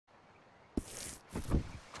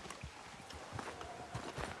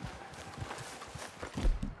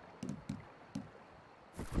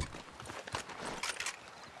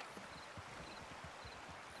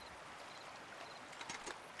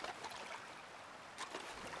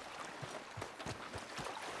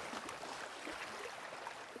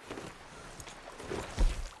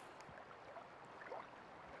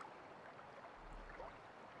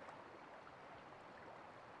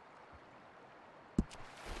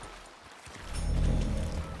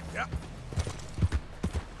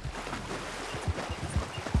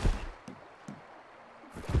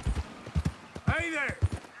Hey there!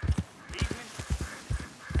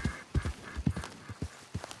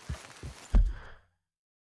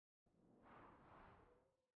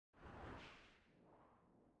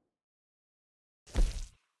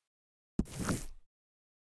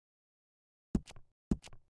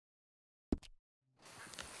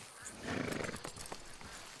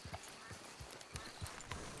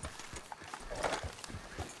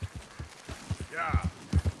 Yeah.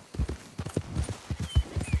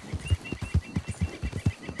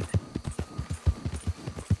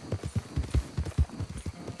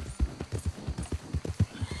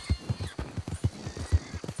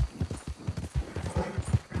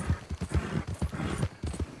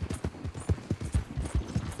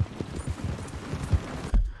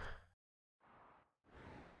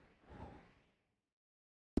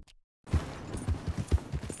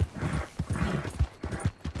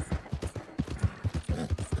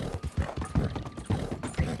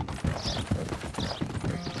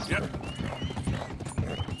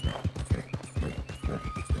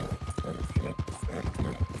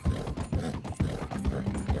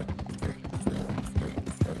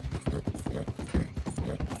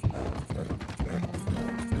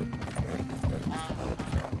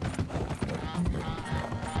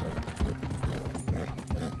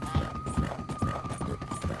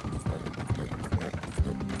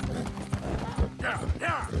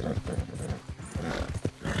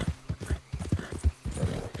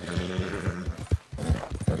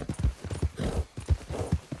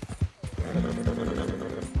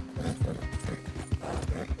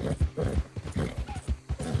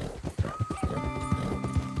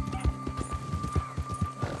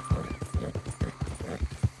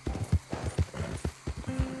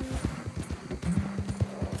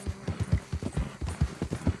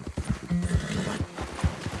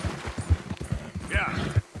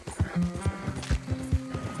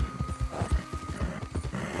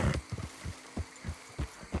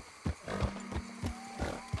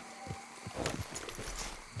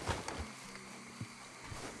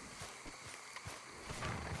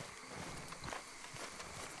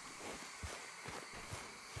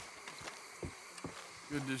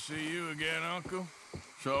 Good to see you again, Uncle.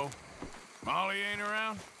 So, Molly ain't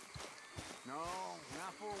around? No,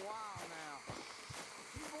 not for a while now.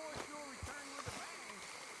 You boys still return with a bang.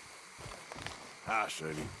 Hi,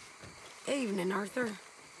 Sadie. Evening, Arthur.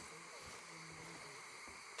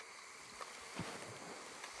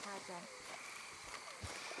 Present.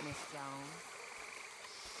 Miss Jones.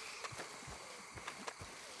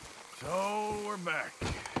 So, we're back.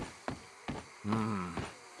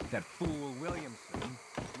 That fool Williamson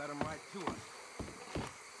let him right to us.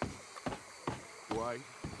 Right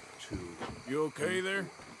to... You okay there?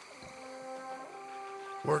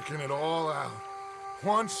 Working it all out.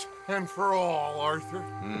 Once and for all, Arthur.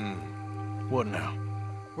 What now?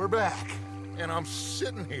 We're back, and I'm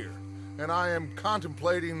sitting here, and I am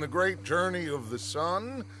contemplating the great journey of the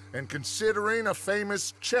sun and considering a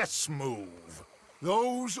famous chess move.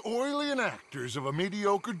 Those oily enactors of a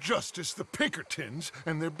mediocre justice, the Pinkertons,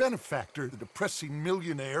 and their benefactor, the depressing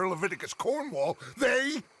millionaire Leviticus Cornwall,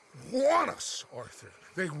 they want us, Arthur.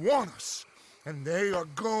 They want us. And they are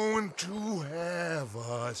going to have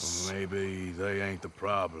us. Maybe they ain't the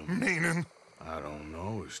problem. Meaning? I don't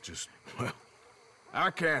know, it's just, well,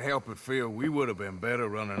 I can't help but feel we would have been better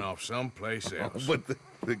running off someplace else. But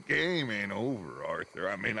the game ain't over, Arthur.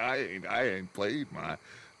 I mean, I ain't played my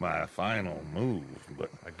final move, but...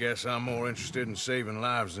 I guess I'm more interested in saving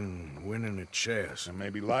lives than winning at chess. And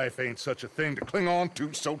maybe life ain't such a thing to cling on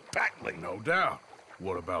to so tightly. No doubt.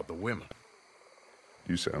 What about the women?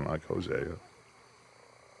 You sound like Hosea.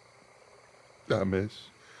 I miss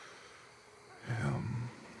him.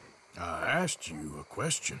 I asked you a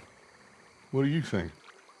question. What do you think?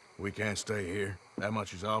 We can't stay here. That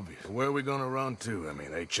much is obvious. Where are we gonna run to? I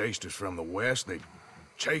mean, they chased us from the west. They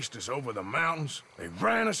chased us over the mountains. They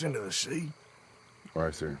ran us into the sea.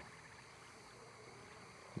 Arthur,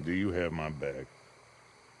 do you have my back?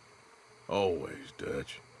 Always,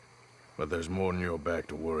 Dutch. But there's more than your back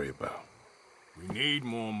to worry about. We need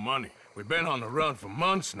more money. We've been on the run for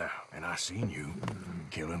months now, and I seen you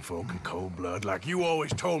killing folk in cold blood like you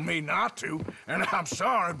always told me not to. And I'm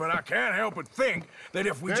sorry, but I can't help but think that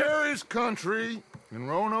if we There is country in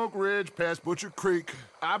Roanoke Ridge past Butcher Creek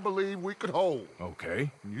I believe we could hold.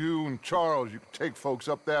 Okay. You and Charles, you could take folks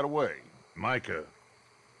up that way. Micah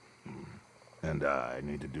and I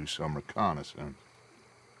need to do some reconnaissance.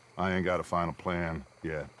 I ain't got a final plan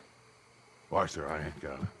yet. Arthur, I ain't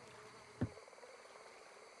got it.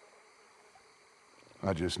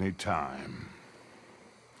 I just need time.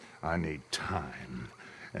 I need time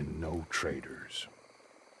and no traitors.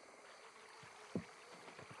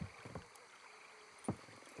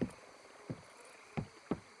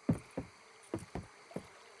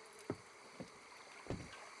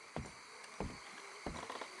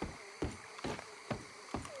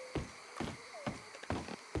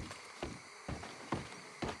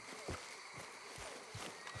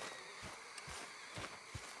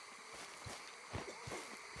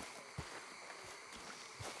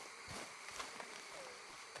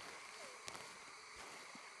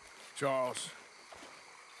 Charles,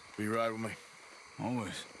 be right with me.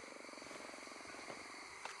 Always.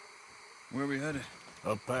 Where are we headed?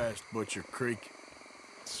 Up past Butcher Creek.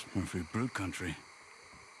 It's Murphy Brute country.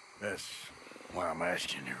 That's why I'm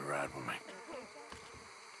asking you to ride with me.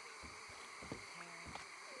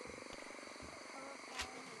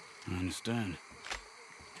 I understand.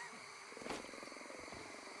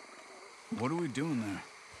 What are we doing there?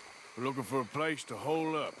 We're looking for a place to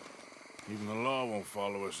hole up. Even the law won't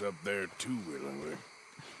follow us up there too willingly.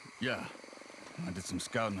 Yeah. I did some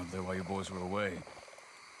scouting up there while you boys were away.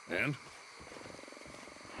 And?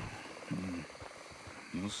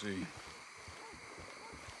 You'll see.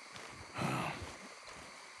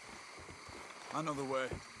 I know the way.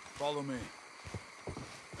 Follow me.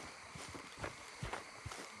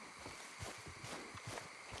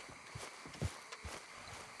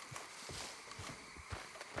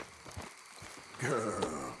 Girl.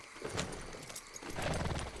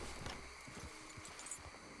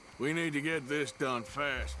 We need to get this done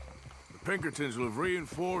fast. The Pinkertons will have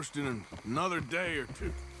reinforced in another day or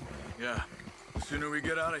two. Yeah. The sooner we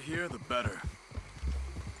get out of here, the better.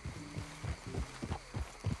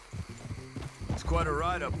 It's quite a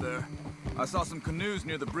ride up there. I saw some canoes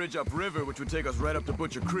near the bridge upriver, which would take us right up to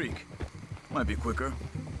Butcher Creek. Might be quicker.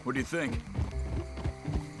 What do you think?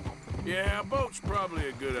 Yeah, a boat's probably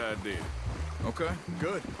a good idea. Okay,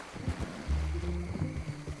 good.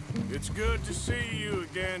 It's good to see you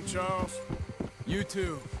again, Charles. You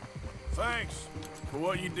too. Thanks for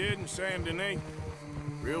what you did in Saint Denis.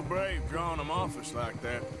 Real brave drawing them off us like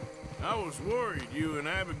that. I was worried you and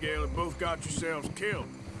Abigail had both got yourselves killed.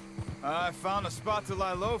 I found a spot to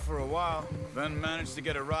lie low for a while, then managed to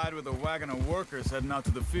get a ride with a wagon of workers heading out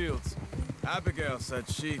to the fields. Abigail said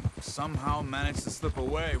she somehow managed to slip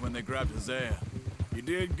away when they grabbed Hosea. You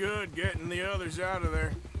did good getting the others out of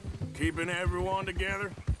there. Keeping everyone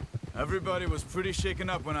together. Everybody was pretty shaken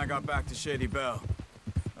up when I got back to Shady Belle.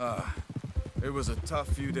 It was a tough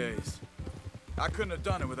few days. I couldn't have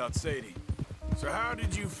done it without Sadie. So how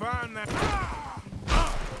did you find that?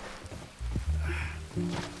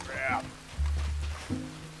 Crap.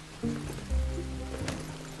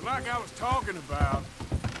 Like I was talking about,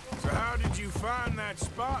 so how did you find that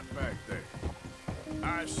spot back there?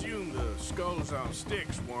 I assume the skulls on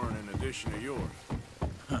sticks weren't an addition of yours.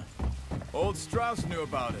 Old Strauss knew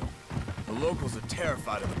about it. The locals are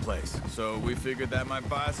terrified of the place, so we figured that might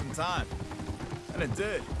buy us some time. And it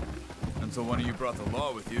did. Until one of you brought the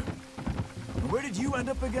law with you. And where did you end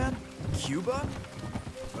up again? Cuba?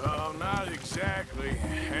 Oh, not exactly.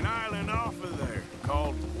 An island off of there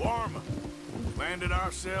called Warma. Landed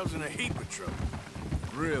ourselves in a heap of trouble.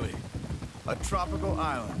 Really? A tropical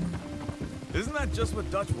island? Isn't that just what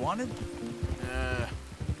Dutch wanted?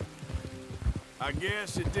 I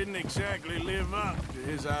guess it didn't exactly live up to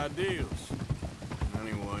his ideals.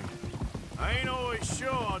 Anyway, I ain't always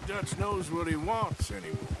sure Dutch knows what he wants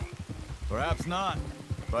anymore. Perhaps not.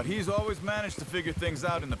 But he's always managed to figure things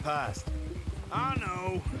out in the past. I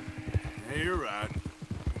know. Yeah, you're right.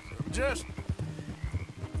 Just...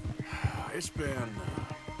 It's been...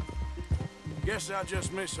 Guess I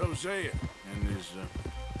just miss Hosea and his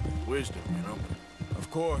wisdom, you know? Of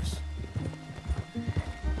course.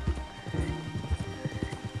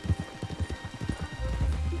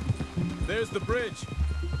 There's the bridge.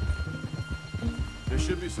 There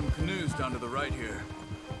should be some canoes down to the right here.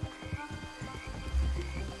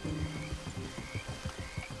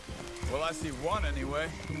 Well, I see one anyway.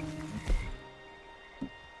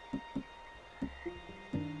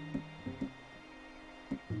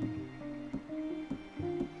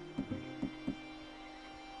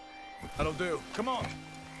 That'll do. Come on.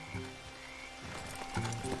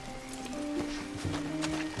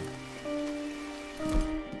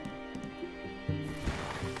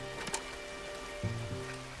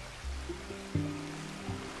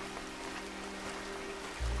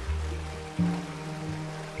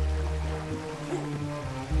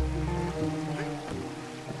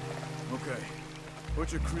 Okay.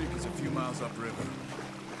 Butcher Creek is a few miles upriver.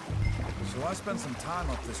 So I spent some time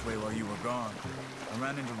up this way while you were gone. I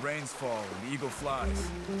ran into Rainsfall and Eagle Flies,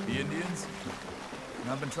 the Indians, and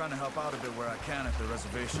I've been trying to help out a bit where I can at the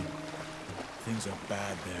reservation. Things are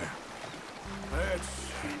bad there. That's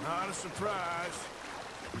not a surprise.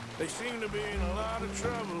 They seem to be in a lot of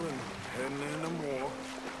trouble and heading into more.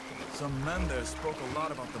 Some men there spoke a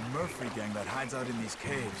lot about the Murphy gang that hides out in these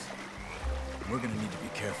caves. We're gonna need to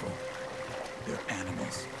be careful. They're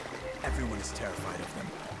animals. Everyone is terrified of them.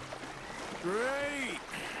 Great!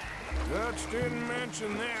 Dutch didn't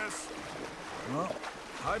mention this. Well,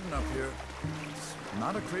 hiding up here, it's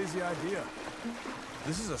not a crazy idea.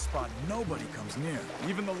 This is a spot nobody comes near,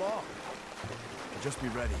 even the law. Just be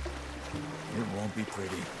ready. It won't be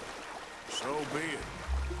pretty. So be it.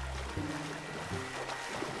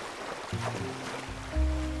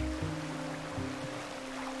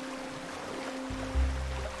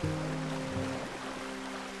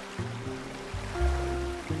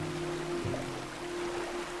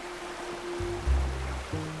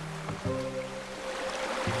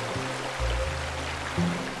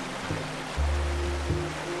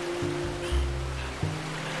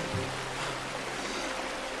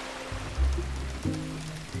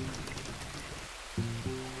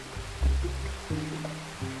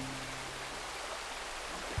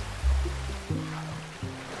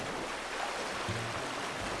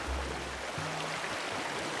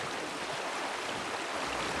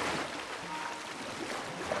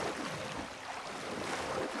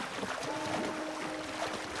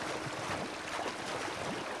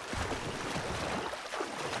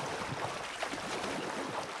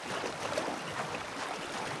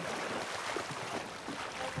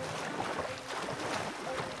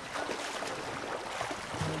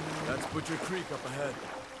 Butcher Creek up ahead.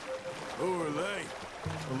 Who are they?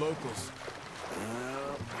 The locals.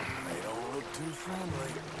 Well, they don't look too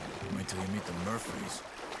friendly. Wait till you meet the Murphys.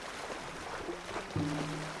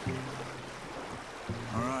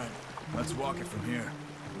 All right, let's walk it from here.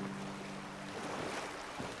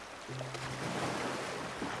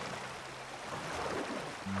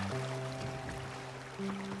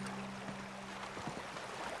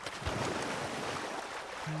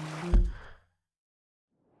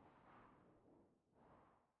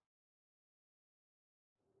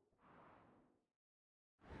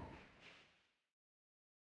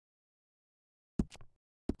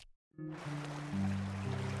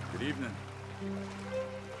 Good evening.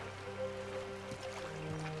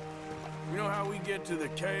 You know how we get to the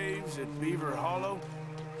caves at Beaver Hollow?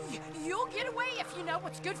 You'll get away if you know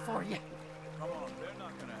what's good for you. Come on, they're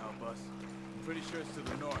not gonna help us. I'm pretty sure it's to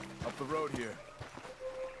the north, up the road here.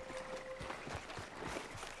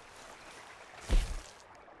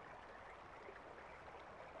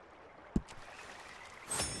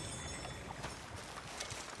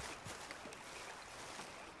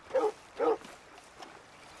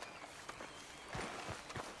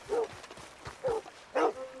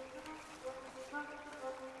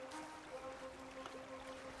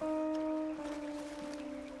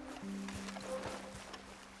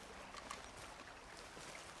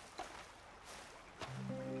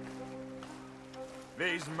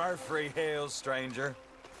 These Murphy Hills, stranger.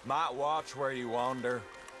 Might watch where you wander.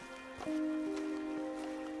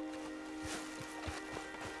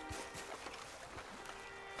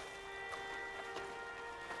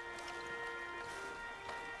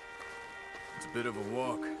 It's a bit of a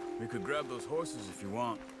walk. We could grab those horses if you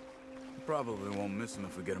want. Probably won't miss them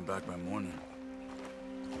if we get them back by morning.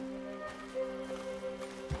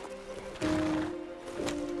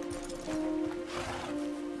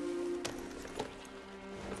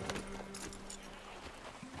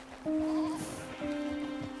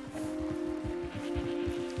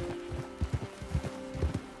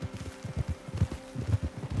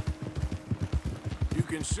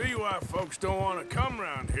 You can see why folks don't want to come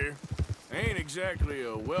around here. Ain't exactly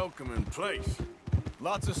a welcoming place.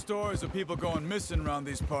 Lots of stories of people going missing around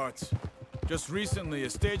these parts. Just recently, a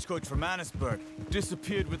stagecoach from Annisburg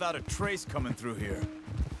disappeared without a trace coming through here.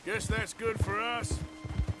 Guess that's good for us.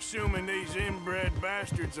 Assuming these inbred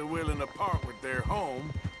bastards are willing to part with their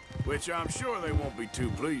home, which I'm sure they won't be too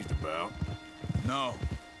pleased about. No.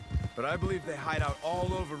 But I believe they hide out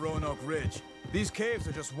all over Roanoke Ridge. These caves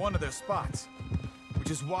are just one of their spots. Which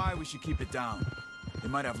is why we should keep it down. They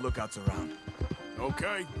might have lookouts around.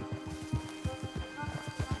 Okay.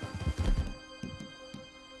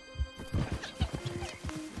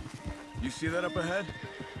 You see that up ahead?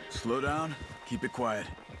 Slow down, keep it quiet.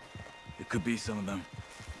 It could be some of them.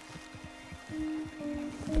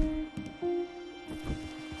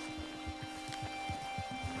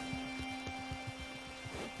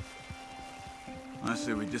 I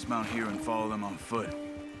say we dismount here and follow them on foot.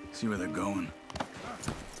 See where they're going.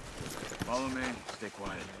 Follow me, stay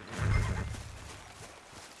quiet.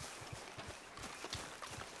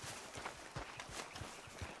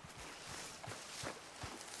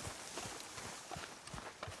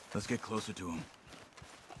 Let's get closer to him.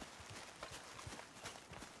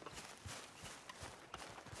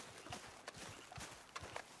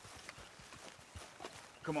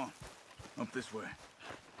 Come on, up this way.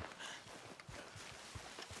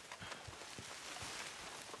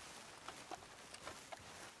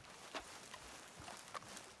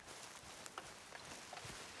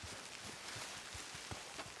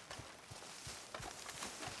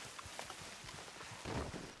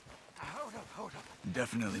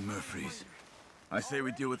 Definitely Murphy's. I say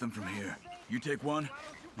we deal with them from here. You take one,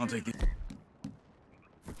 I'll take the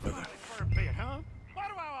other. For a bit, huh? Why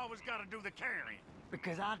do I always gotta do the carrying?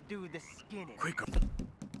 Because I do the skinning. Quicker.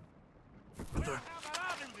 How about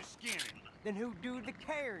I do the skinning? Then who do the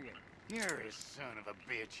carrying? You're a son of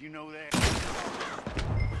a bitch, you know that?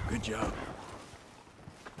 Good job.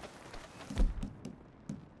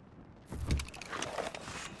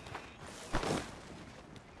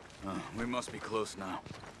 We must be close now.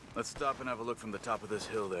 Let's stop and have a look from the top of this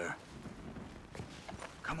hill there.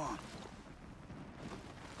 Come on.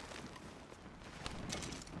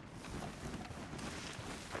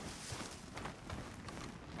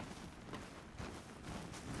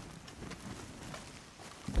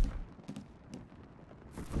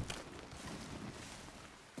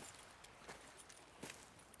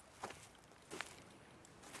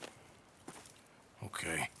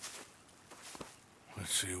 Okay.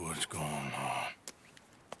 Let's see what's going on.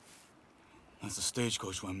 That's the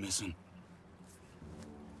stagecoach went missing.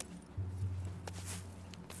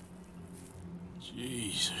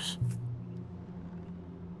 Jesus.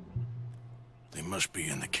 They must be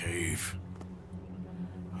in the cave.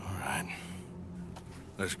 All right.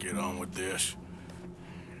 Let's get on with this.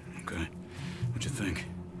 Okay. What you think?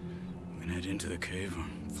 We can head into the cave or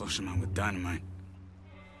flush them out with dynamite.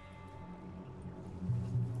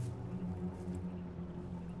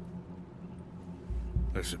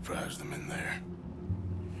 Let's surprise them in there.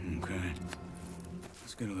 Okay.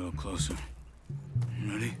 Let's get a little closer.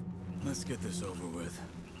 Ready? Let's get this over with.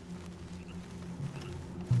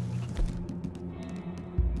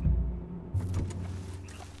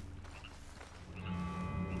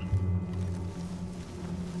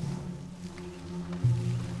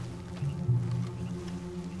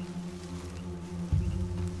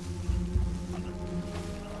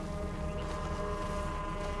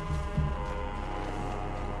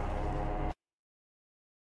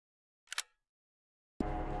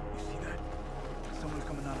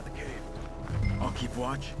 Keep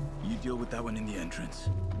watch. You deal with that one in the entrance.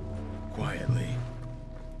 Quietly.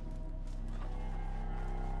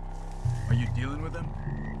 Are you dealing with them?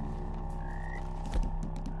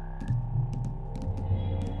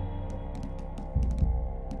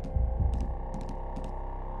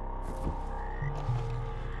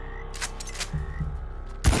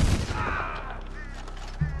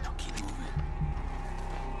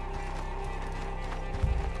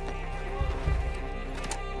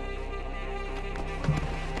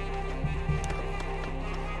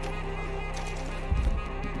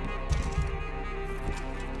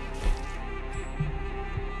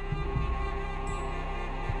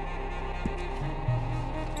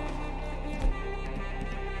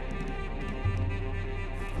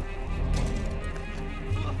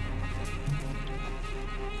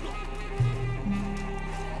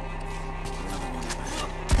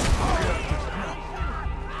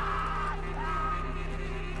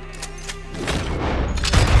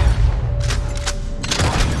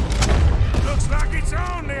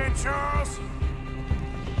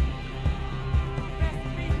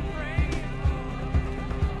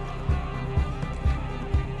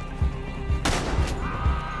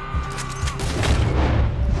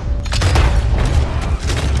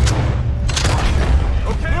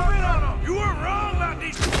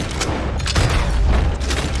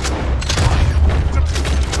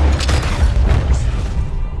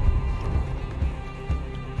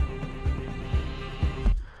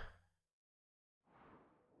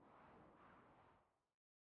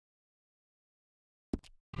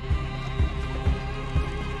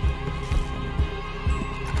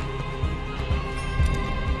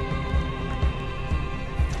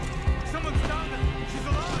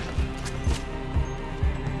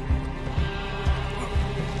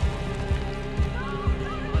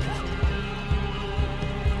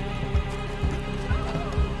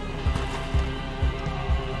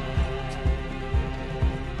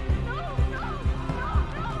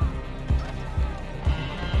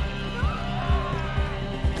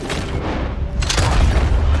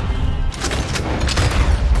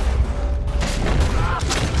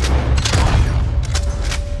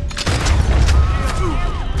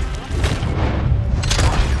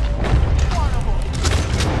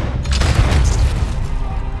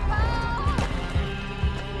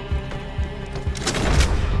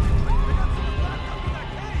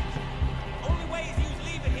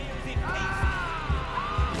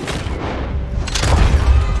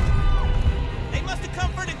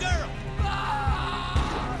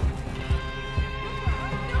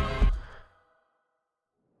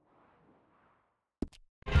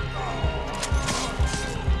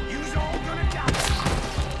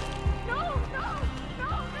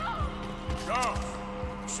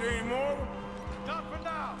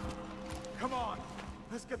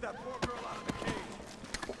 Let's get that poor girl out of the cage.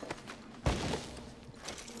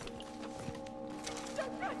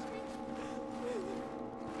 Don't touch me!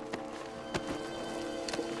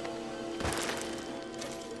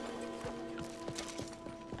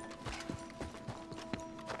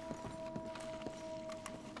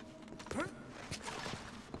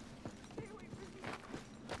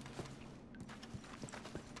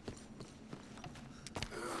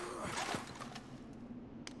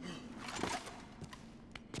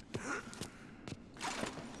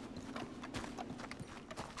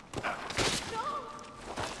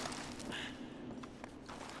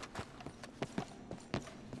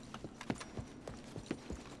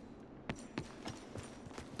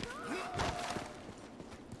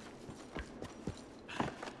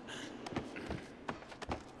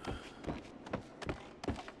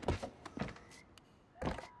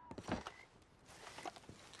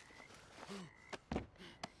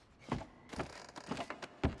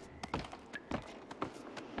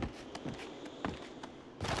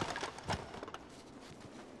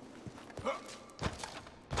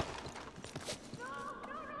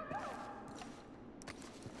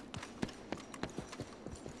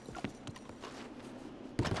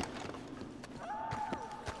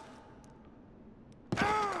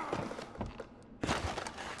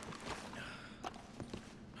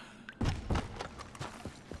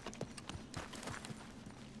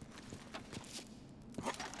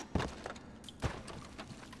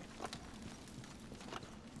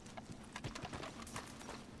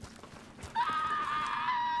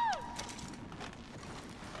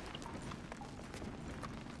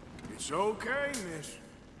 It's okay, miss.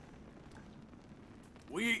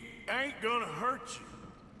 We ain't gonna hurt you.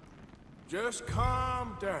 Just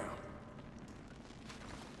calm down.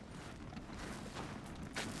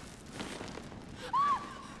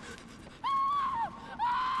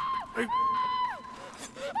 Hey.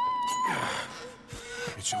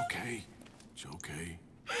 It's okay. It's okay.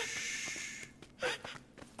 Shh.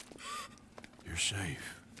 You're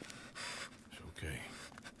safe. It's okay.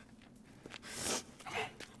 Come on.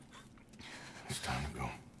 It's time to go.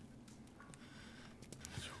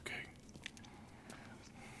 It's okay.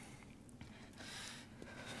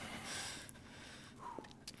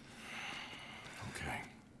 Okay.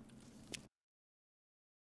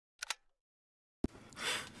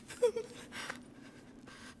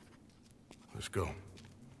 Let's go.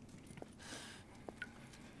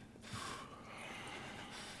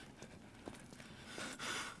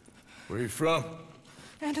 Where are you from?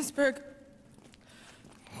 Annesburg.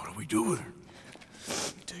 What do we do with her?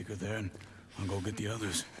 Take her there and I'll go get the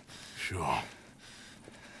others. Sure.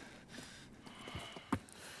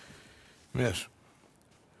 Miss,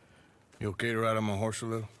 you okay to ride on my horse a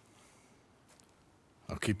little?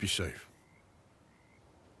 I'll keep you safe.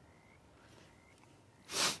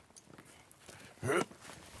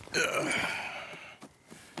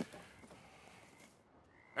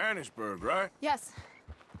 Annesburg, right? Yes.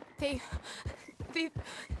 They did,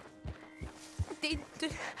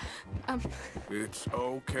 It's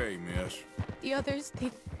okay, miss. the others,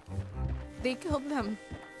 they killed them.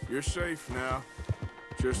 You're safe now.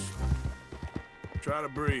 Just try to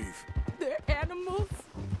breathe. They're animals.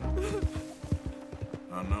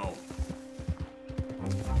 I know.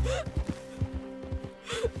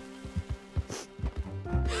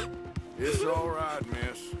 It's all right,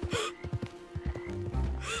 miss.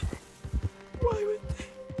 Why would they?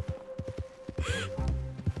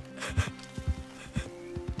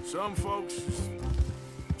 Some folks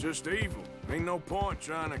just evil. Ain't no point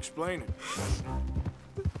trying to explain it.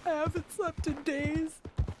 I haven't slept in days.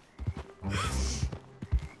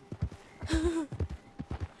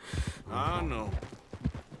 I know.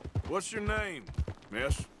 What's your name,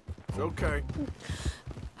 miss? It's okay.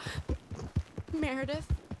 Meredith.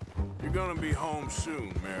 You're gonna be home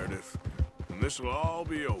soon, Meredith. And this will all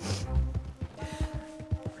be over.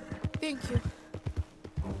 Thank you.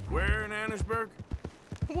 Where in Annesburg?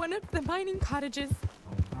 One of the mining cottages.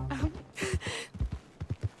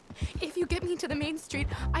 If you get me to the main street,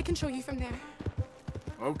 I can show you from there.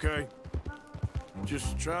 Okay.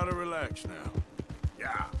 Just try to relax now.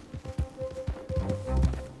 Yeah.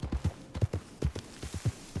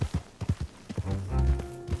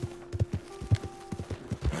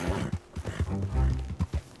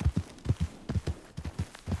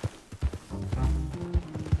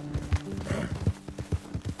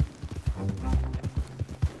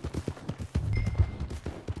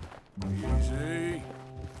 Easy.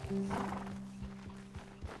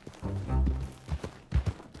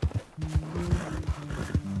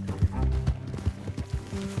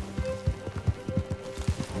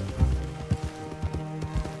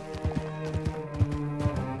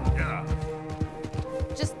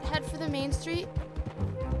 main street.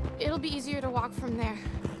 It'll be easier to walk from there.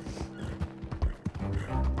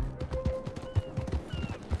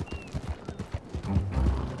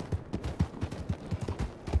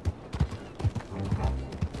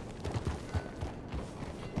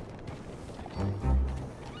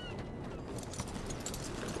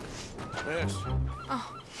 Yes.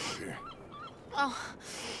 Oh. Here. Oh.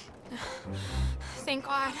 Thank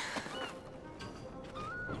God.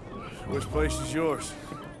 Which place is yours?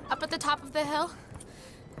 Up at the top of the hill.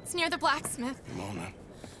 It's near the blacksmith. Come on now.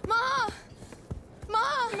 Ma!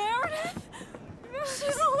 Ma! Meredith!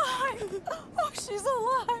 She's alive! Oh, she's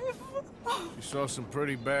alive! You saw some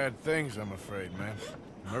pretty bad things, I'm afraid, man.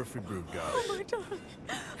 Murphy brood got Oh, it. my darling.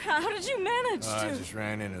 How did you manage I to? just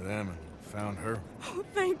ran into them and found her. Oh,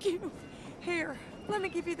 thank you. Here, let me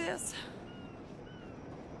give you this.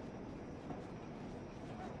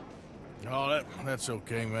 Oh, that's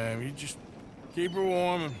okay, ma'am. You just keep her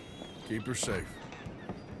warm and keep her safe.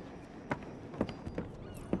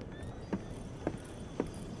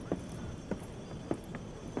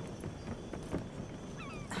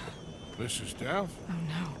 Mrs. Downs? Oh,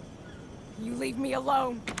 no. You leave me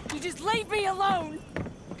alone. You just leave me alone.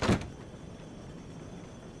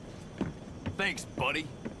 Thanks, buddy.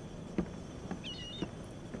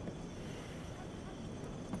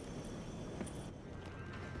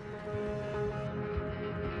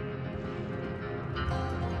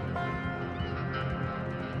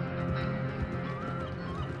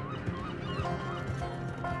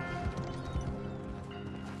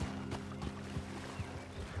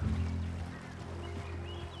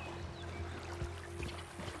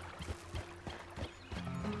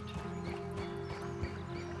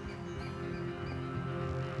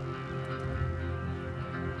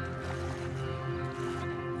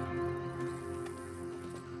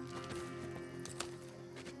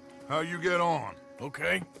 How you get on?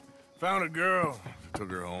 Okay. Found a girl. Took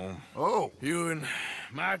her home. Oh. You and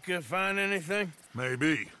Micah find anything?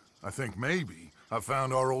 Maybe. I think maybe. I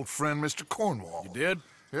found our old friend, Mr. Cornwall. You did?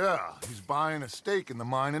 Yeah, he's buying a stake in the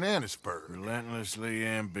mine in Annisburg. Relentlessly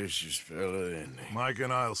ambitious fella, isn't he? Mike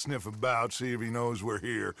and I'll sniff about, see if he knows we're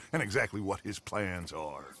here, and exactly what his plans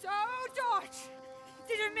are. So, Dutch,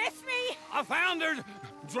 did you miss me? I found her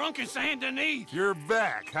drunk in Saint Denis. You're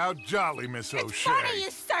back. How jolly, Miss It's O'Shea. funny, you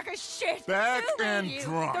sack of shit. Back Who are and you?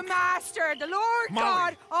 drunk. The Master, the Lord Molly.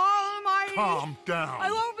 God Almighty. Calm down. I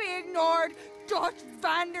won't be ignored. Dutch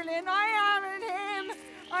Vanderlyn, I am him.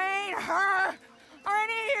 I ain't her. Or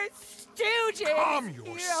any of your stooges. Calm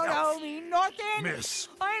You yourself. don't owe me nothing. Miss.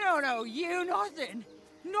 I don't owe you nothing.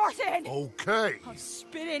 Nothing. Okay. I'll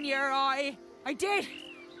spit in your eye. I did.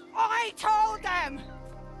 I told them.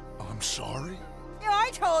 I'm sorry? Yeah,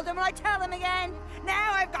 I told them and I tell them again.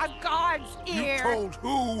 Now I've got God's ear. You told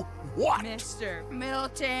who what? Mr.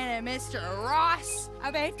 Milton and Mr. Ross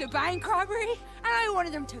about the bank robbery, and I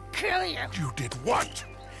wanted them to kill you. You did what?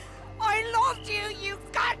 I loved you, you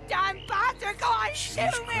goddamn bastard! Go on, shoot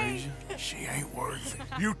me! Crazy. She ain't worth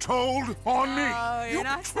it. You told on me. Oh, you're You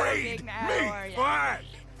not so betrayed big now, me. are you? What?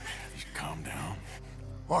 Just calm down.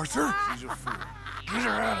 Arthur, She's a fool. Get her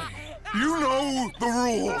out of here. you know the Oh,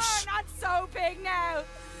 rules. not so big now.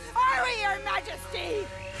 Are we, Your Majesty?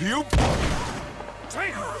 You...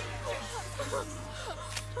 Take her!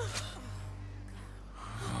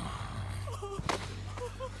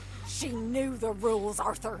 She knew the rules,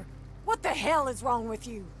 Arthur. What the hell is wrong with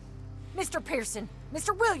you? Mr. Pearson,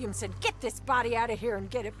 Mr. Williamson, get this body out of here and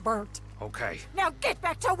get it burnt. Okay. Now get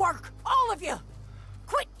back to work, all of you!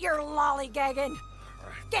 Quit your lollygagging!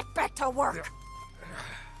 Get back to work!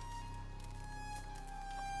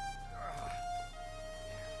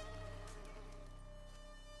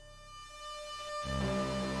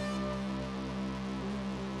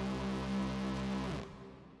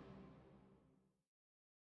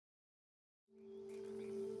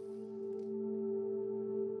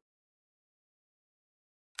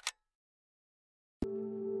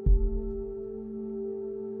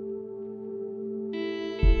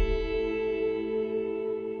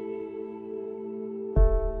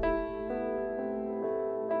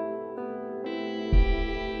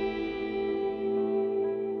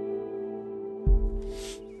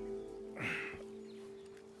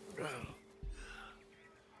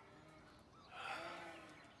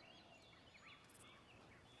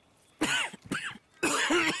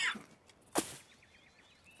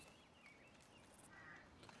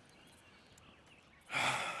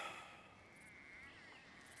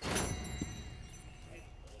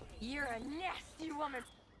 You're a nasty woman.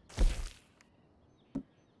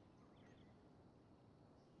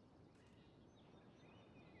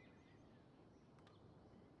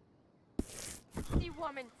 Nasty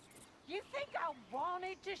woman. You think I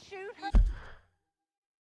wanted to shoot her?